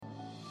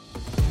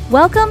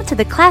Welcome to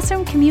the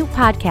Classroom Commute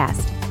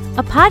Podcast,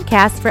 a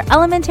podcast for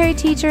elementary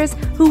teachers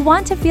who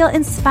want to feel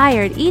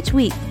inspired each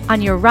week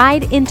on your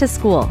ride into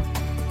school.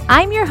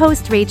 I'm your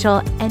host, Rachel,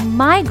 and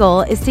my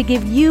goal is to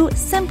give you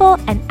simple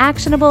and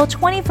actionable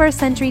 21st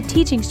century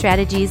teaching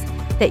strategies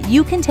that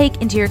you can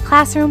take into your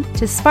classroom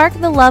to spark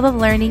the love of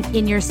learning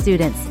in your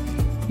students.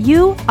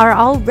 You are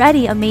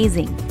already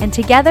amazing, and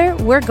together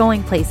we're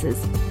going places.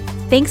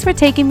 Thanks for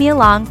taking me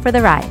along for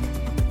the ride.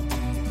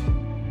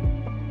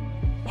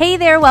 Hey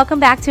there,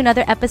 welcome back to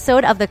another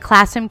episode of the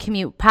Classroom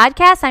Commute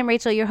Podcast. I'm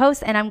Rachel, your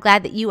host, and I'm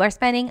glad that you are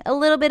spending a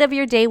little bit of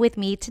your day with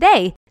me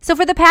today. So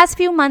for the past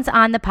few months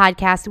on the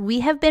podcast,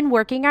 we have been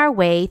working our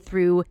way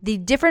through the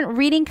different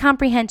reading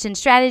comprehension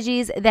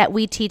strategies that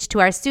we teach to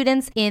our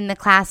students in the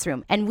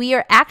classroom. And we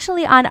are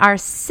actually on our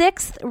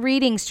 6th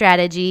reading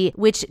strategy,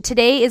 which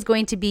today is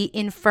going to be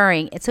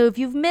inferring. So if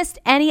you've missed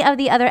any of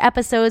the other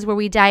episodes where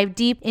we dive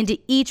deep into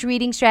each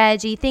reading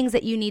strategy, things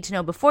that you need to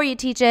know before you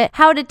teach it,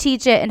 how to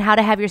teach it, and how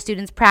to have your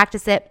students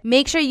practice it,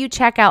 make sure you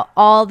check out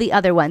all the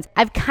other ones.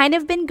 I've kind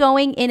of been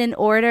going in an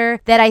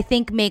order that I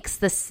think makes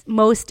the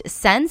most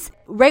sense.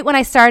 Right when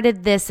I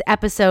started this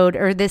episode,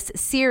 or this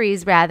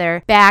series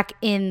rather, back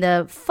in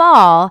the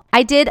fall,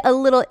 I did a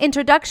little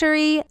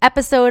introductory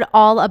episode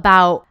all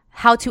about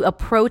how to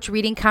approach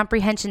reading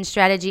comprehension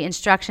strategy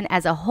instruction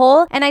as a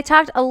whole. And I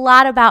talked a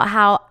lot about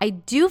how I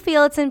do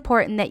feel it's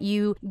important that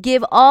you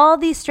give all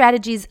these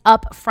strategies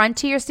up front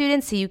to your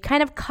students. So you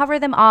kind of cover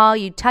them all,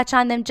 you touch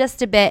on them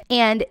just a bit.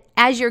 And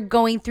as you're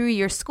going through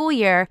your school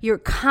year, you're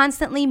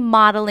constantly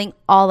modeling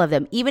all of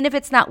them, even if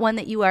it's not one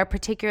that you are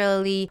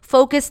particularly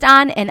focused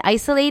on and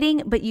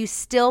isolating, but you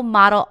still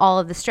model all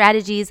of the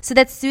strategies so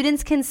that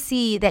students can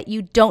see that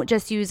you don't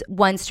just use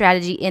one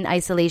strategy in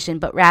isolation,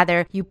 but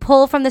rather you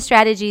pull from the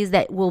strategies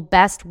that will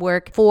best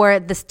work for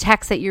the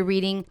text that you're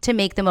reading to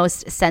make the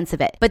most sense of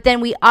it. But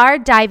then we are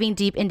diving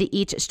deep into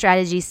each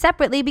strategy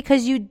separately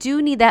because you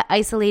do need that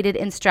isolated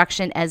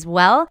instruction as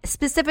well,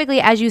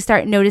 specifically as you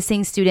start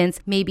noticing students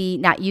maybe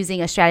not using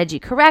a strategy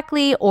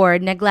correctly or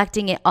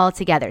neglecting it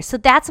altogether. So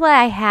that's why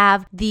I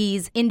have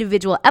these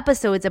individual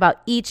episodes about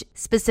each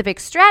specific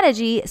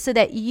strategy so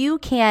that you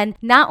can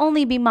not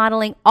only be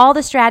modeling all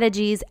the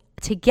strategies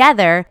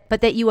together,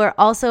 but that you are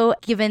also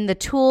given the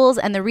tools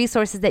and the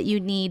resources that you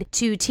need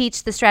to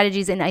teach the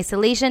strategies in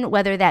isolation,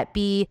 whether that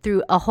be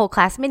through a whole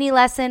class mini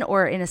lesson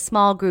or in a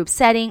small group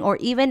setting or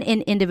even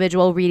in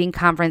individual reading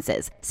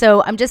conferences.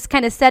 So I'm just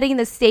kind of setting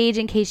the stage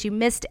in case you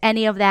missed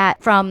any of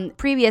that from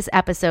previous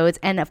episodes.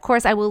 And of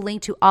course, I will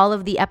link to all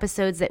of the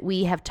episodes that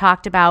we have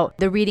talked about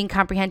the reading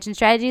comprehension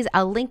strategies.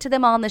 I'll link to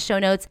them all in the show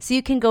notes so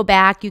you can go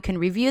back, you can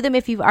review them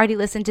if you've already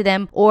listened to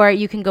them, or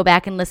you can go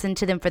back and listen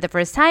to them for the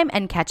first time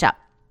and catch up.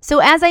 So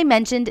as I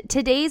mentioned,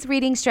 today's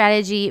reading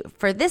strategy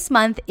for this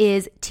month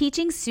is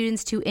teaching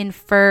students to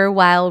infer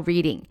while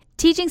reading.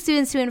 Teaching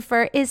students to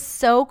infer is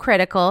so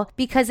critical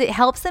because it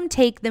helps them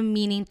take the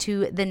meaning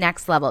to the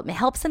next level. It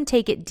helps them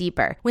take it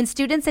deeper. When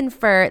students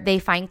infer, they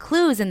find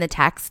clues in the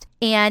text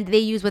and they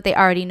use what they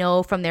already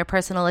know from their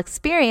personal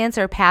experience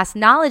or past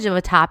knowledge of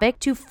a topic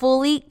to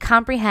fully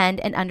comprehend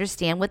and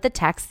understand what the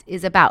text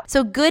is about.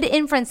 So good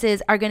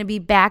inferences are going to be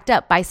backed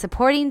up by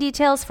supporting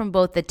details from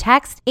both the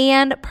text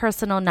and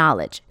personal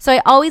knowledge. So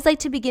I always like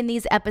to begin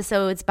these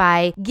episodes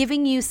by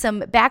giving you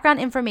some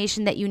background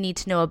information that you need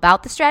to know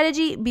about the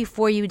strategy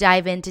before you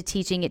dive into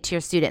teaching it to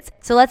your students.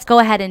 So let's go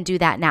ahead and do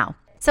that now.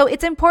 So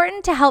it's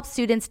important to help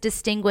students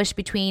distinguish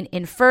between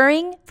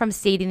inferring from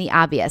stating the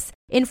obvious.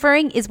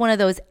 Inferring is one of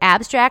those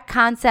abstract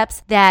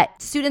concepts that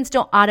students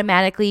don't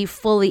automatically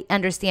fully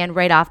understand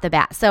right off the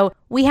bat. So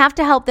we have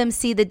to help them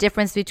see the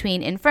difference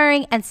between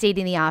inferring and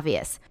stating the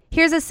obvious.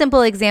 Here's a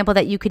simple example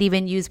that you could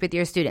even use with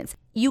your students.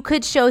 You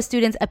could show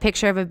students a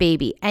picture of a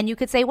baby and you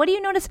could say, what do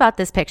you notice about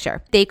this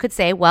picture? They could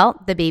say,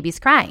 well, the baby's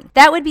crying.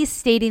 That would be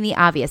stating the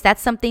obvious.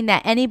 That's something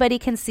that anybody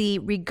can see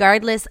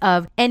regardless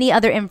of any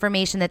other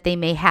information that they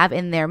may have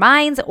in their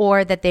minds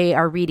or that they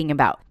are reading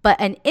about.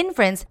 But an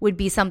inference would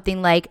be something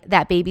like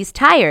that baby's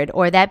tired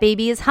or that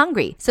baby is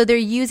hungry. So they're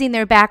using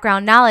their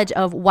background knowledge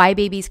of why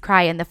babies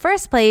cry in the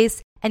first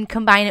place and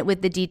combine it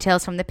with the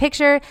details from the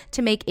picture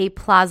to make a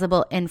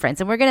plausible inference.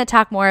 And we're going to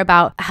talk more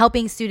about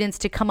helping students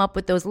to come up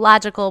with those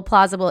logical,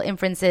 plausible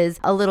inferences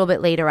a little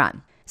bit later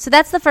on. So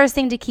that's the first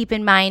thing to keep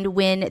in mind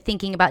when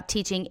thinking about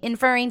teaching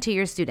inferring to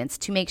your students,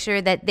 to make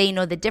sure that they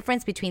know the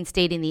difference between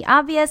stating the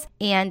obvious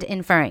and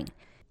inferring.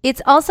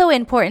 It's also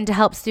important to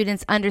help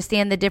students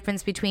understand the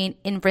difference between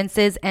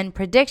inferences and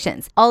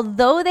predictions.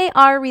 Although they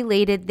are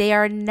related, they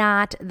are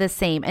not the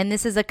same. And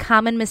this is a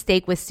common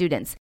mistake with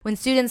students. When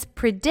students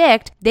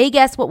predict, they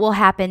guess what will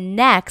happen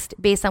next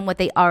based on what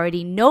they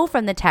already know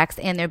from the text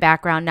and their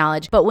background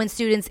knowledge. But when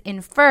students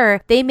infer,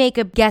 they make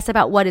a guess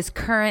about what is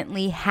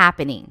currently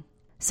happening.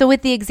 So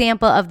with the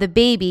example of the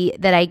baby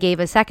that I gave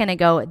a second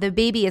ago, the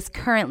baby is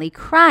currently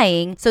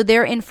crying, so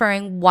they're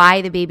inferring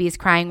why the baby is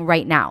crying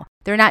right now.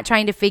 They're not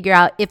trying to figure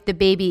out if the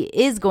baby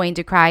is going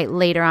to cry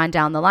later on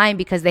down the line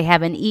because they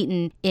haven't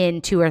eaten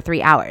in 2 or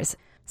 3 hours.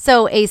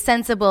 So a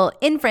sensible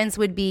inference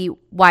would be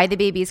why the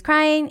baby is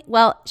crying.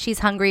 Well, she's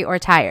hungry or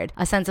tired.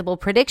 A sensible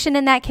prediction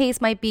in that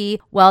case might be,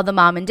 well, the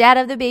mom and dad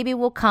of the baby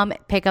will come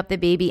pick up the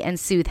baby and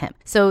soothe him.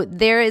 So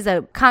there is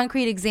a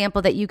concrete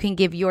example that you can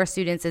give your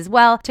students as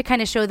well to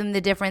kind of show them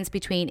the difference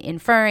between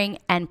inferring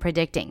and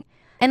predicting.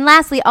 And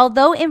lastly,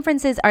 although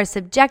inferences are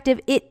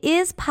subjective, it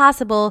is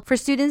possible for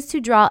students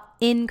to draw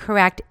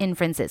incorrect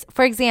inferences.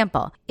 For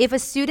example, if a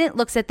student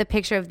looks at the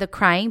picture of the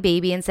crying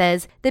baby and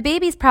says, the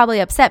baby's probably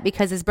upset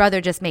because his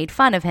brother just made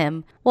fun of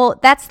him, well,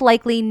 that's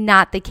likely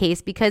not the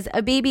case because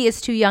a baby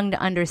is too young to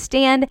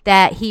understand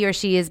that he or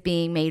she is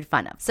being made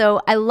fun of. So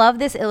I love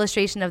this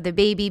illustration of the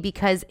baby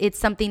because it's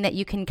something that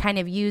you can kind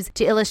of use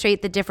to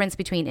illustrate the difference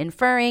between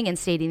inferring and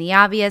stating the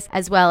obvious,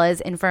 as well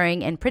as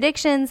inferring and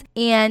predictions,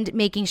 and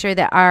making sure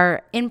that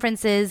our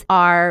inferences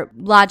are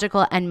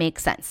logical and make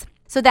sense.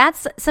 So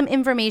that's some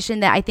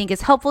information that I think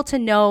is helpful to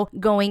know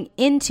going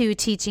into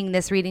teaching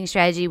this reading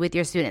strategy with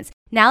your students.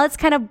 Now let's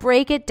kind of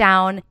break it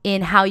down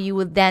in how you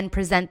would then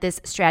present this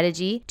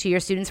strategy to your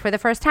students for the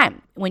first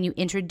time when you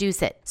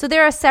introduce it. So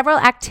there are several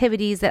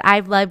activities that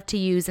I've loved to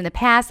use in the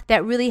past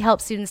that really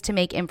help students to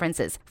make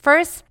inferences.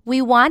 First,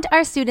 we want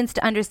our students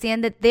to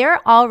understand that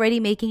they're already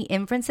making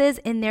inferences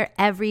in their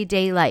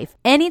everyday life.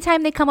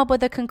 Anytime they come up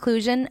with a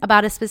conclusion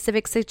about a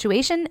specific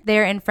situation,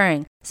 they're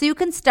inferring. So you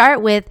can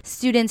start with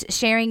students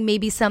sharing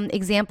maybe some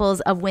examples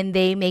of when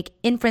they make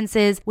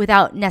inferences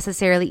without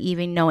necessarily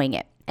even knowing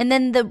it. And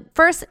then the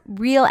first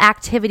real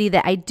activity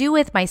that I do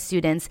with my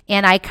students,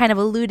 and I kind of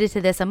alluded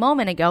to this a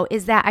moment ago,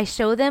 is that I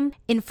show them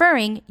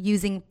inferring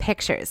using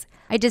pictures.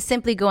 I just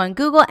simply go on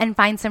Google and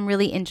find some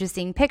really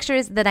interesting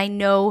pictures that I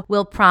know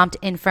will prompt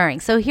inferring.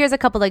 So here's a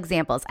couple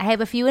examples. I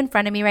have a few in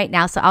front of me right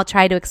now, so I'll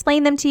try to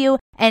explain them to you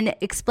and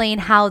explain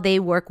how they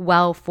work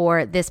well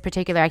for this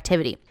particular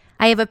activity.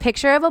 I have a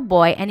picture of a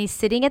boy and he's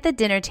sitting at the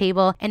dinner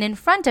table and in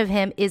front of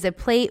him is a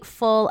plate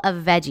full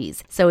of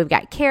veggies. So we've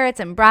got carrots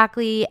and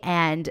broccoli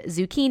and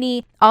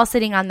zucchini all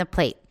sitting on the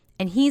plate.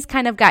 And he's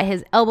kind of got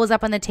his elbows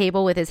up on the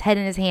table with his head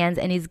in his hands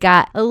and he's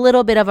got a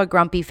little bit of a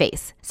grumpy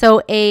face.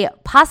 So a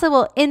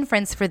possible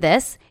inference for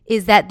this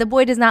is that the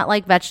boy does not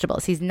like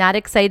vegetables. He's not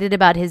excited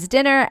about his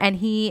dinner and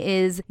he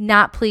is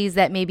not pleased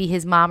that maybe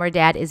his mom or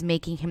dad is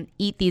making him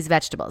eat these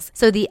vegetables.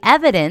 So the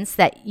evidence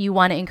that you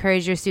want to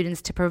encourage your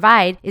students to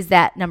provide is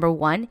that number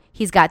one,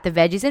 he's got the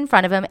veggies in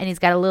front of him and he's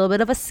got a little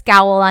bit of a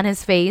scowl on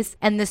his face,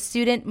 and the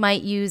student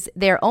might use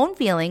their own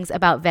feelings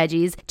about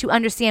veggies to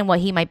understand what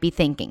he might be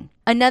thinking.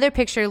 Another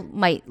picture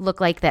might look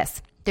like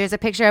this. There's a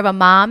picture of a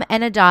mom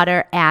and a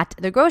daughter at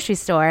the grocery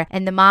store,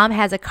 and the mom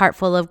has a cart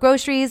full of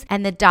groceries,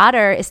 and the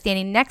daughter is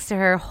standing next to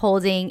her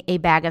holding a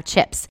bag of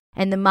chips.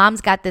 And the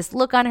mom's got this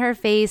look on her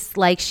face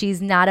like she's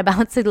not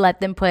about to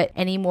let them put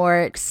any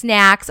more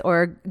snacks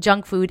or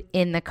junk food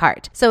in the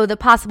cart. So the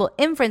possible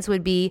inference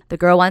would be the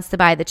girl wants to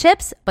buy the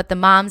chips, but the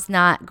mom's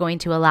not going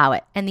to allow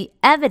it. And the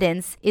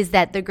evidence is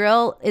that the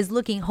girl is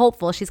looking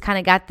hopeful. She's kind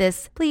of got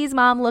this, please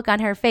mom, look on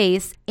her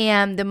face.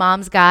 And the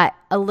mom's got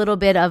a little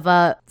bit of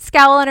a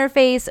scowl on her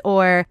face,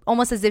 or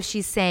almost as if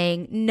she's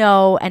saying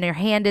no, and her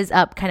hand is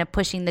up, kind of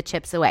pushing the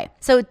chips away.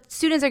 So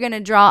students are going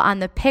to draw on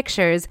the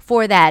pictures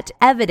for that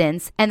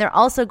evidence, and they're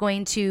also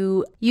going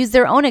to use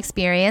their own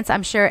experience.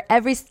 I'm sure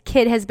every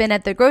kid has been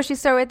at the grocery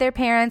store with their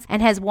parents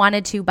and has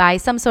wanted to buy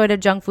some sort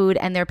of junk food,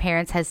 and their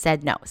parents has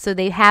said no. So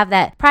they have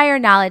that prior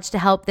knowledge to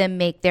help them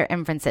make their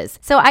inferences.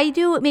 So I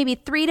do maybe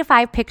 3 to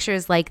 5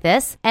 pictures like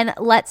this and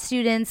let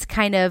students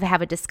kind of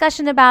have a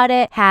discussion about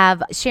it,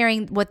 have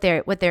sharing what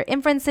their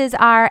inferences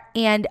are,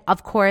 and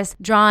of course,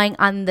 drawing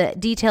on the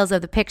details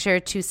of the picture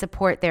to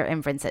support their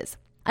inferences.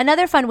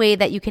 Another fun way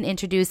that you can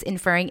introduce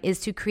inferring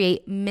is to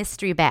create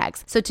mystery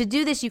bags. So to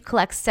do this, you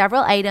collect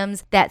several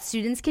items that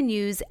students can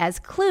use as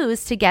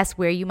clues to guess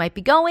where you might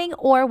be going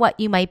or what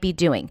you might be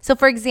doing. So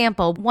for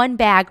example, one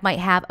bag might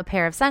have a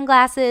pair of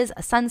sunglasses,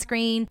 a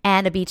sunscreen,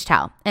 and a beach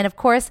towel. And of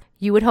course,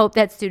 you would hope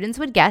that students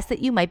would guess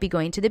that you might be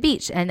going to the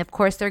beach. And of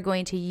course, they're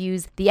going to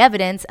use the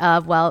evidence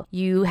of, well,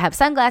 you have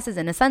sunglasses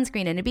and a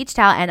sunscreen and a beach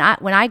towel. And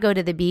when I go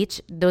to the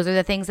beach, those are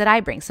the things that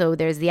I bring. So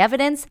there's the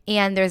evidence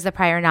and there's the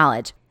prior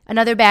knowledge.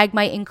 Another bag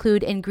might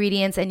include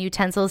ingredients and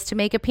utensils to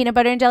make a peanut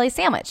butter and jelly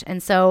sandwich.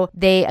 And so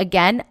they,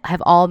 again,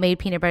 have all made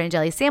peanut butter and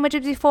jelly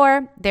sandwiches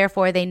before.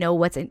 Therefore, they know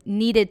what's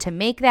needed to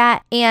make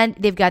that. And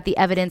they've got the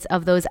evidence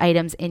of those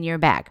items in your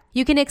bag.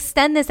 You can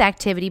extend this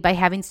activity by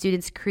having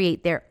students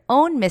create their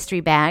own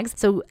mystery bags.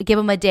 So give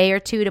them a day or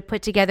two to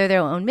put together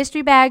their own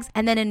mystery bags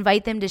and then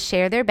invite them to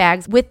share their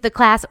bags with the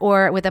class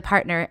or with a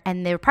partner,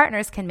 and their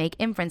partners can make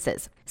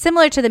inferences.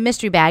 Similar to the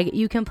mystery bag,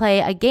 you can play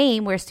a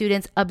game where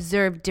students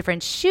observe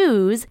different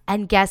shoes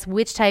and guess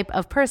which type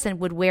of person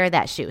would wear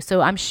that shoe.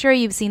 So I'm sure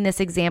you've seen this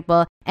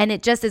example, and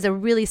it just is a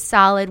really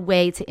solid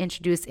way to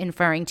introduce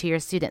inferring to your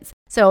students.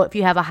 So if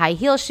you have a high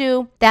heel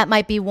shoe, that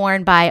might be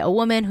worn by a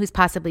woman who's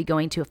possibly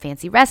going to a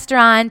fancy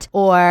restaurant,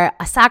 or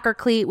a soccer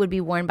cleat would be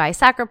worn by a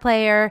soccer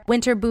player.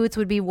 Winter boots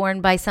would be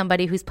worn by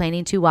somebody who's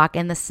planning to walk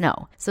in the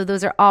snow. So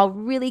those are all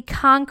really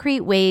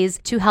concrete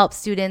ways to help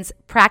students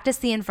practice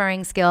the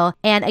inferring skill.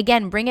 And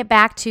again, bring it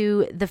back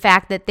to the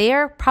fact that they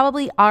are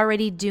probably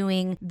already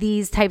doing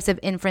these types of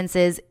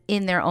inferences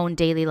in their own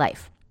daily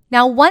life.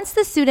 Now, once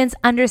the students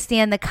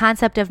understand the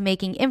concept of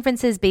making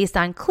inferences based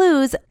on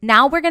clues,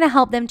 now we're going to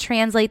help them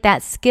translate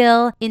that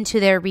skill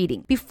into their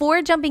reading.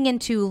 Before jumping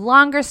into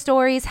longer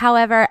stories,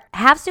 however,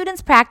 have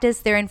students practice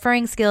their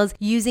inferring skills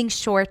using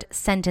short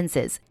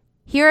sentences.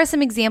 Here are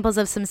some examples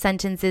of some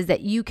sentences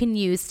that you can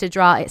use to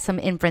draw some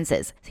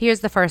inferences.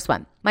 Here's the first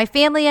one. My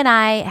family and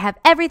I have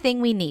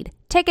everything we need: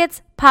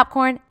 tickets,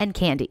 popcorn, and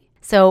candy.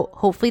 So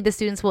hopefully the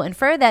students will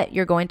infer that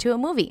you're going to a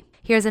movie.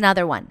 Here's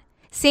another one.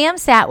 Sam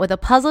sat with a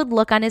puzzled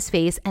look on his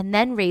face and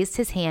then raised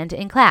his hand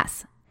in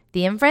class.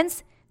 The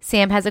inference?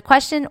 Sam has a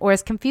question or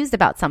is confused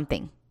about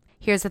something.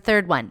 Here's the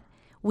third one.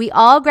 We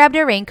all grabbed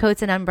our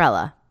raincoats and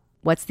umbrella.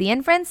 What's the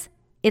inference?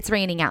 It's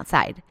raining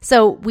outside.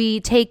 So we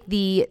take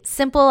the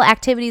simple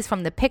activities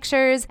from the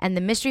pictures and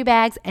the mystery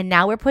bags, and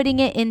now we're putting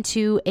it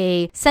into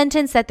a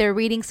sentence that they're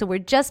reading. So we're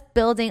just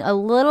building a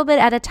little bit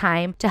at a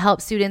time to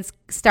help students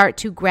start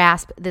to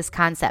grasp this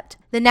concept.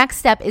 The next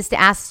step is to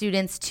ask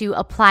students to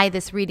apply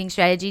this reading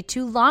strategy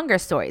to longer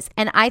stories.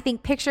 And I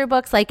think picture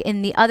books, like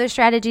in the other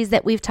strategies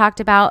that we've talked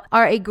about,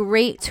 are a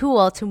great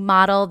tool to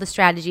model the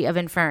strategy of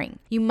inferring.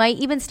 You might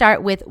even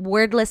start with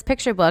wordless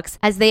picture books,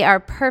 as they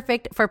are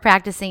perfect for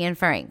practicing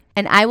inferring.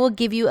 And I will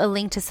give you a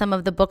link to some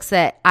of the books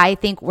that I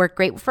think work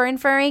great for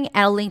inferring,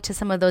 and I'll link to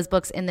some of those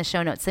books in the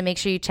show notes. So make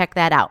sure you check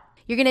that out.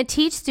 You're going to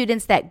teach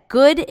students that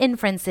good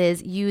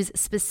inferences use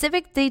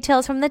specific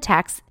details from the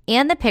text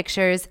and the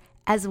pictures,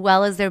 as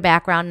well as their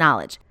background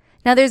knowledge.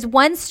 Now, there's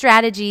one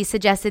strategy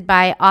suggested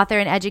by author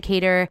and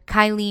educator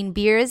Kylene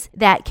Beers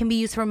that can be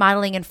used for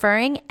modeling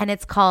inferring, and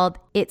it's called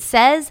It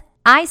Says,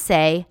 I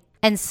Say,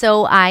 and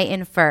So I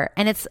Infer.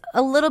 And it's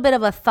a little bit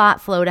of a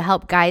thought flow to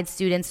help guide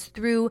students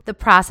through the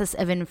process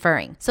of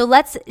inferring. So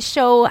let's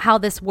show how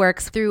this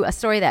works through a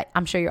story that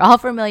I'm sure you're all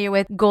familiar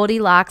with,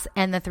 Goldilocks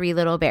and the Three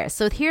Little Bears.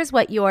 So here's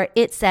what your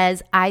It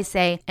Says, I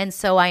Say, and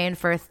So I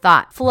Infer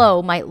thought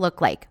flow might look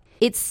like.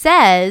 It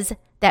says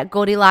that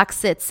Goldilocks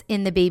sits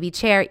in the baby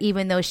chair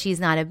even though she's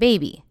not a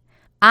baby.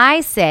 I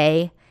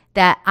say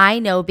that I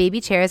know baby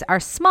chairs are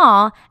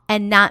small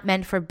and not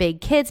meant for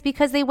big kids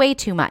because they weigh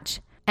too much.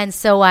 And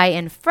so I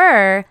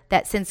infer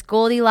that since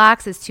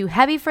Goldilocks is too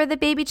heavy for the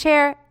baby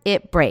chair,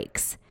 it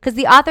breaks. Because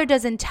the author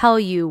doesn't tell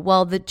you,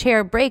 well, the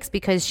chair breaks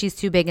because she's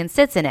too big and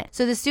sits in it.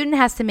 So the student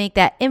has to make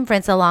that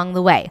inference along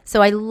the way.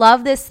 So I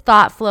love this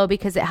thought flow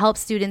because it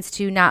helps students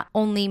to not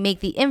only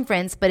make the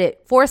inference, but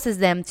it forces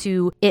them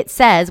to, it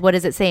says, what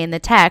does it say in the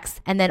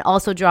text? And then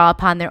also draw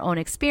upon their own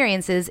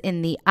experiences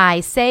in the I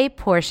say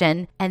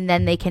portion, and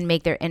then they can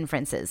make their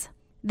inferences.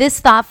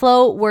 This thought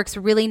flow works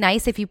really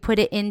nice if you put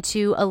it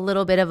into a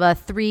little bit of a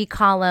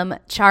 3-column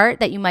chart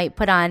that you might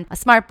put on a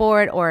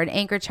smartboard or an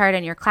anchor chart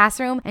in your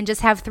classroom, and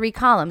just have 3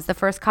 columns. The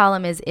first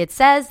column is It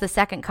Says, the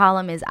second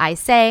column is I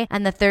Say,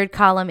 and the third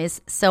column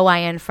is So I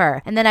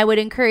Infer. And then I would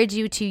encourage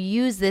you to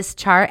use this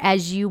chart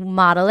as you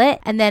model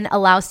it, and then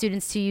allow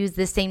students to use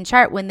the same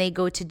chart when they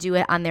go to do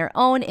it on their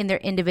own in their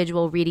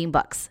individual reading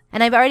books.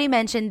 And I've already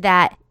mentioned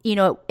that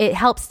it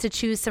helps to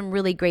choose some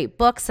really great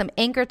books, some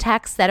anchor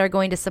texts that are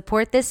going to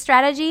support this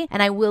strategy.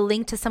 And I will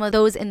link to some of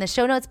those in the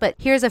show notes, but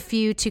here's a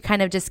few to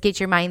kind of just get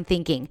your mind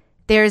thinking.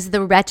 There's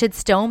The Wretched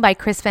Stone by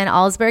Chris Van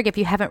Allsburg. If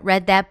you haven't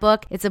read that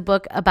book, it's a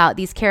book about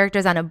these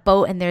characters on a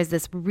boat, and there's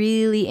this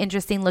really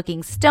interesting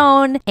looking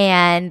stone,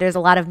 and there's a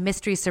lot of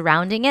mystery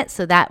surrounding it.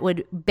 So that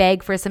would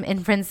beg for some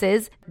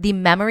inferences. The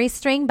Memory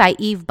String by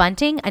Eve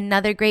Bunting,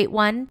 another great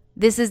one.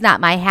 This Is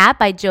Not My Hat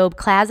by Job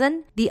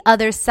Clazen. The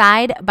Other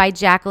Side by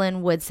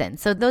Jacqueline Woodson.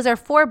 So those are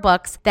 4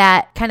 books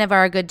that kind of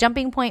are a good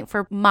jumping point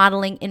for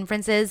modeling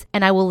inferences,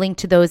 and I will link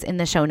to those in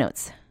the show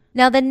notes.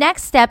 Now, the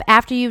next step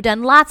after you've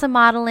done lots of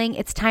modeling,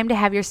 it's time to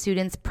have your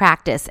students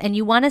practice, and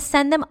you want to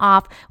send them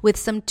off with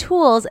some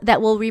tools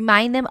that will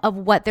remind them of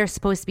what they're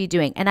supposed to be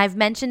doing. And I've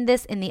mentioned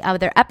this in the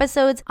other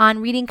episodes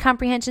on reading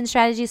comprehension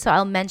strategy, so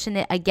I'll mention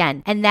it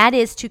again. And that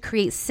is to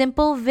create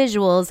simple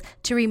visuals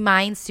to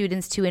remind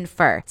students to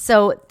infer.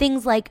 So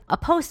things like a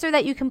poster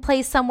that you can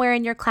place somewhere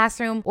in your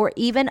classroom, or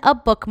even a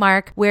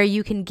bookmark where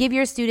you can give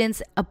your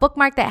students a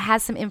bookmark that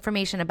has some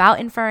information about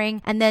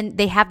inferring, and then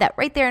they have that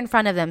right there in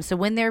front of them. So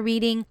when they're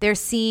reading, they're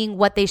seeing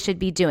what they should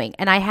be doing.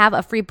 And I have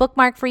a free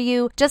bookmark for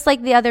you, just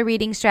like the other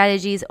reading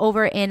strategies,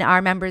 over in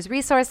our members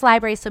resource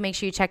library. So make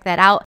sure you check that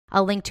out.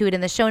 I'll link to it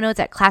in the show notes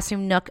at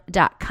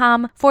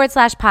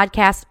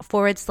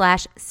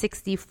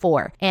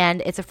classroomnook.com/podcast/64.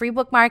 And it's a free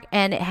bookmark,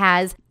 and it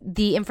has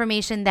the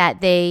information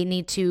that they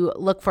need to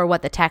look for,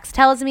 what the text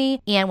tells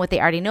me and what they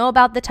already know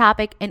about the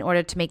topic in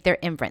order to make their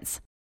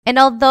inference. And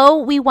although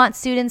we want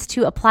students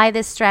to apply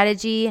this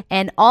strategy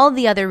and all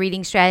the other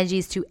reading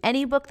strategies to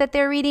any book that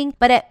they're reading,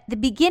 but at the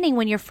beginning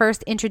when you're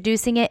first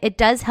introducing it, it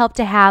does help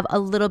to have a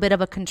little bit of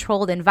a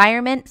controlled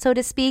environment, so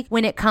to speak,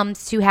 when it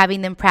comes to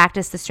having them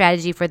practice the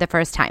strategy for the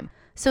first time.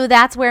 So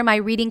that's where my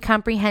reading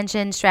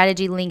comprehension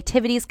strategy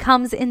linktivities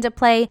comes into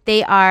play.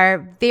 They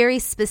are very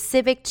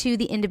specific to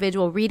the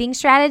individual reading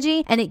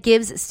strategy, and it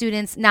gives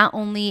students not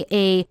only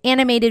an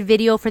animated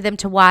video for them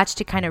to watch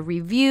to kind of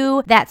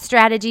review that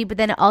strategy, but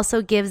then it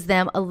also gives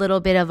them a little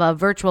bit of a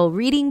virtual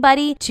reading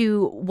buddy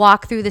to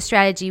walk through the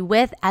strategy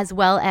with, as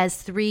well as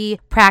 3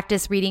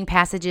 practice reading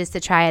passages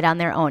to try it on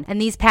their own.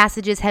 And these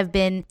passages have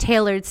been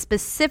tailored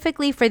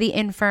specifically for the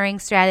inferring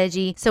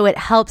strategy, so it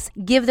helps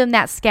give them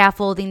that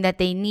scaffolding that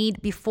they need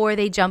before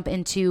they jump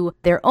into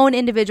their own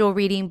individual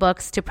reading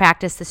books to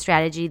practice the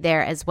strategy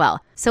there as well.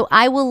 So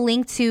I will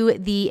link to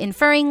the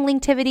inferring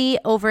linktivity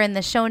over in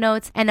the show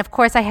notes. And of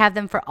course, I have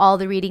them for all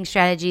the reading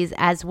strategies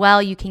as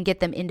well. You can get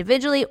them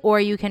individually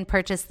or you can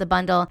purchase the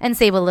bundle and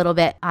save a little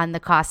bit on the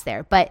cost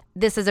there. But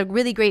this is a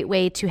really great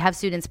way to have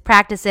students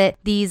practice it.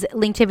 These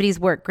linktivities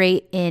work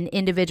great in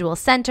individual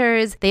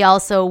centers. They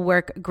also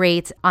work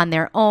great on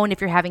their own if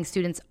you're having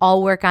students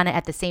all work on it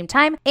at the same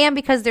time. And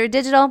because they're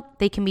digital,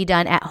 they can be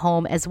done at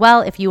home as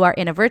well if you are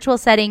in a virtual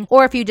setting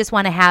or if you just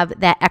want to have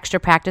that extra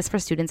practice for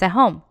students at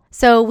home.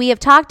 So we have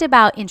talked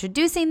about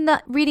introducing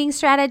the reading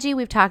strategy,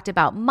 we've talked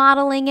about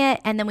modeling it,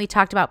 and then we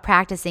talked about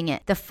practicing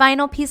it. The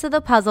final piece of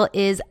the puzzle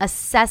is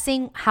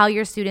assessing how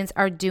your students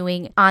are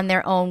doing on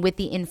their own with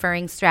the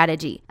inferring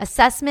strategy.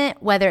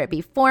 Assessment, whether it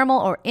be formal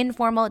or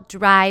informal,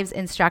 drives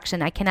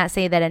instruction. I cannot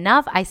say that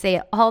enough. I say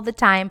it all the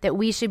time that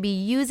we should be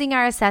using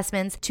our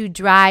assessments to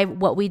drive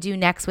what we do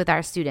next with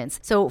our students.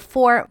 So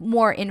for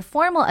more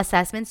informal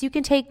assessments, you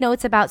can take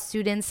notes about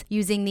students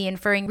using the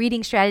inferring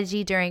reading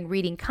strategy during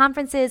reading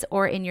conferences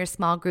or in your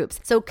small groups.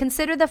 So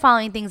consider the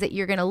following things that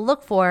you're going to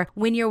look for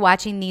when you're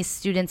watching these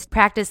students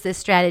practice this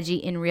strategy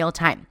in real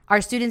time.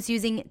 Are students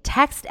using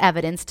text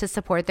evidence to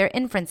support their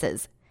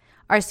inferences?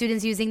 Are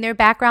students using their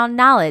background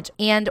knowledge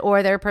and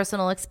or their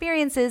personal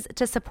experiences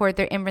to support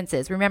their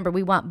inferences? Remember,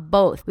 we want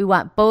both. We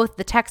want both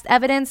the text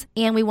evidence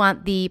and we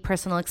want the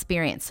personal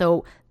experience.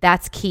 So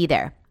that's key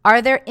there. Are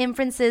their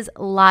inferences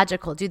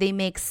logical? Do they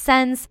make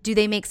sense? Do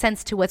they make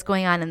sense to what's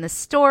going on in the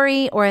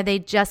story, or are they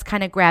just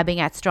kind of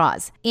grabbing at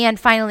straws? And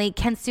finally,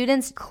 can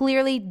students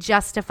clearly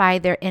justify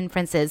their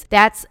inferences?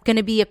 That's going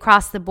to be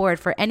across the board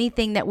for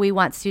anything that we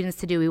want students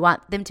to do. We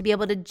want them to be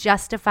able to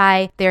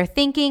justify their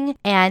thinking,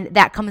 and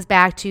that comes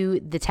back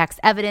to the text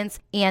evidence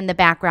and the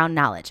background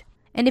knowledge.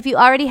 And if you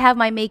already have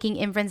my Making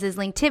Inferences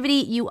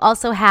linktivity, you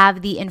also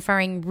have the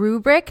inferring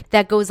rubric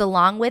that goes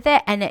along with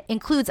it, and it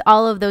includes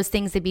all of those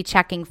things to be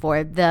checking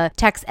for, the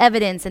text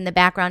evidence and the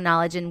background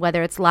knowledge and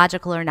whether it's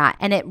logical or not.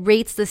 And it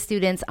rates the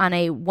students on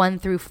a 1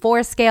 through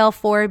 4 scale,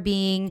 4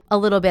 being a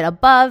little bit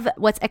above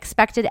what's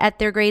expected at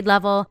their grade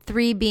level,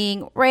 3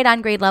 being right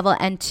on grade level,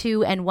 and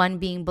 2 and 1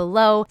 being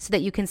below, so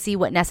that you can see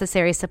what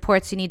necessary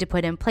supports you need to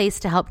put in place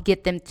to help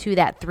get them to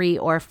that 3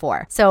 or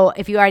 4. So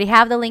if you already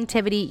have the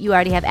linktivity, you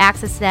already have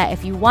access to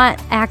that. If you want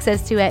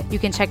access to it, you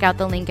can check out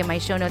the link in my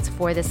show notes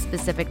for this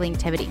specific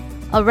linktivity.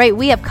 All right,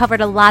 we have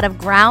covered a lot of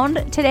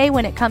ground today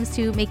when it comes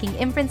to making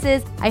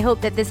inferences. I hope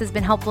that this has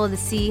been helpful to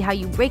see how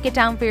you break it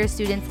down for your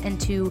students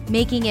and to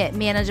making it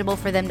manageable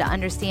for them to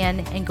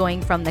understand and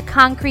going from the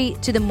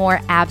concrete to the more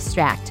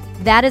abstract.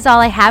 That is all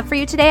I have for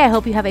you today. I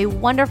hope you have a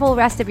wonderful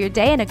rest of your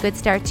day and a good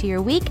start to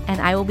your week,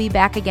 and I will be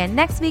back again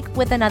next week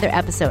with another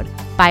episode.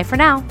 Bye for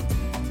now.